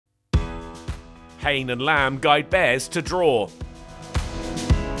Hayne and Lamb guide Bears to draw.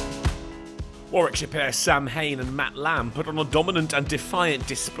 Warwickshire pair Sam Hayne and Matt Lamb put on a dominant and defiant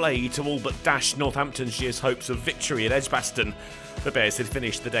display to all but dash Northamptonshire's hopes of victory at Edgbaston. The Bears had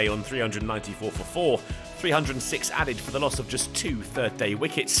finished the day on 394 for 4, 306 added for the loss of just 2 third-day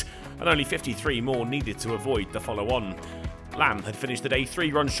wickets, and only 53 more needed to avoid the follow-on. Lamb had finished the day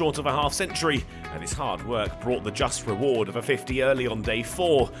 3 runs short of a half-century, and his hard work brought the just reward of a 50 early on day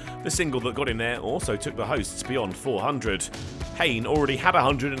 4. The single that got him there also took the hosts beyond 400. Hayne already had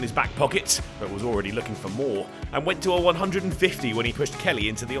 100 in his back pocket, but was already looking for more, and went to a 150 when he pushed Kelly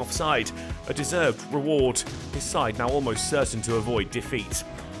into the offside. A deserved reward, his side now almost certain to avoid defeat.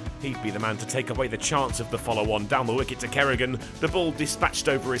 He'd be the man to take away the chance of the follow-on down the wicket to Kerrigan. The ball dispatched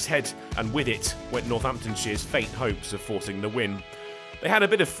over his head, and with it went Northamptonshire's faint hopes of forcing the win. They had a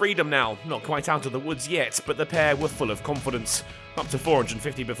bit of freedom now, not quite out of the woods yet, but the pair were full of confidence. Up to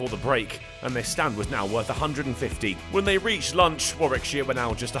 450 before the break, and their stand was now worth 150. When they reached lunch, Warwickshire were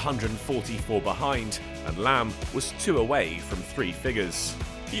now just 144 behind, and Lamb was 2 away from 3 figures.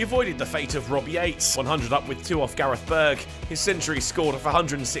 He avoided the fate of Rob Yates, 100 up with 2 off Gareth Berg. His century scored off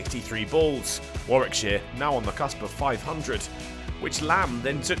 163 balls. Warwickshire now on the cusp of 500, which Lamb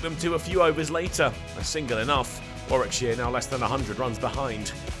then took them to a few overs later. A single enough. Warwickshire now less than 100 runs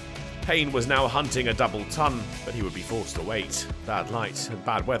behind. Hayne was now hunting a double ton, but he would be forced to wait. Bad light and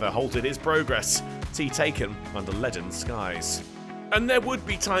bad weather halted his progress. Tea taken under leaden skies. And there would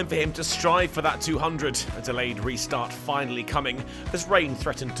be time for him to strive for that 200, a delayed restart finally coming as rain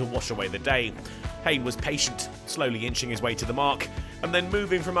threatened to wash away the day. Hayne was patient, slowly inching his way to the mark, and then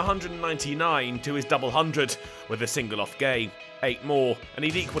moving from 199 to his double 100 with a single off Gay. 8 more, and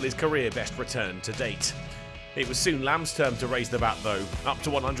he'd equal his career best return to date. It was soon Lamb's turn to raise the bat though, up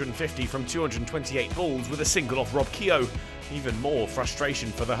to 150 from 228 balls with a single off Rob Keogh. Even more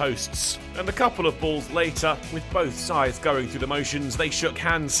frustration for the hosts. And a couple of balls later, with both sides going through the motions, they shook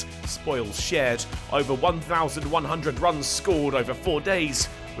hands. Spoils shared. Over 1,100 runs scored over 4 days,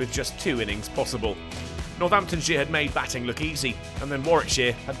 with just 2 innings possible. Northamptonshire had made batting look easy, and then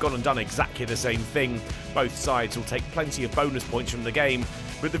Warwickshire had gone and done exactly the same thing. Both sides will take plenty of bonus points from the game,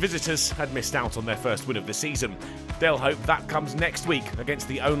 but the visitors had missed out on their first win of the season. They'll hope that comes next week against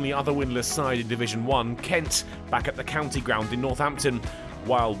the only other winless side in Division 1, Kent, back at the county ground in Northampton,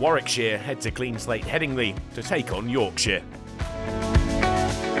 while Warwickshire head to clean slate Headingley to take on Yorkshire.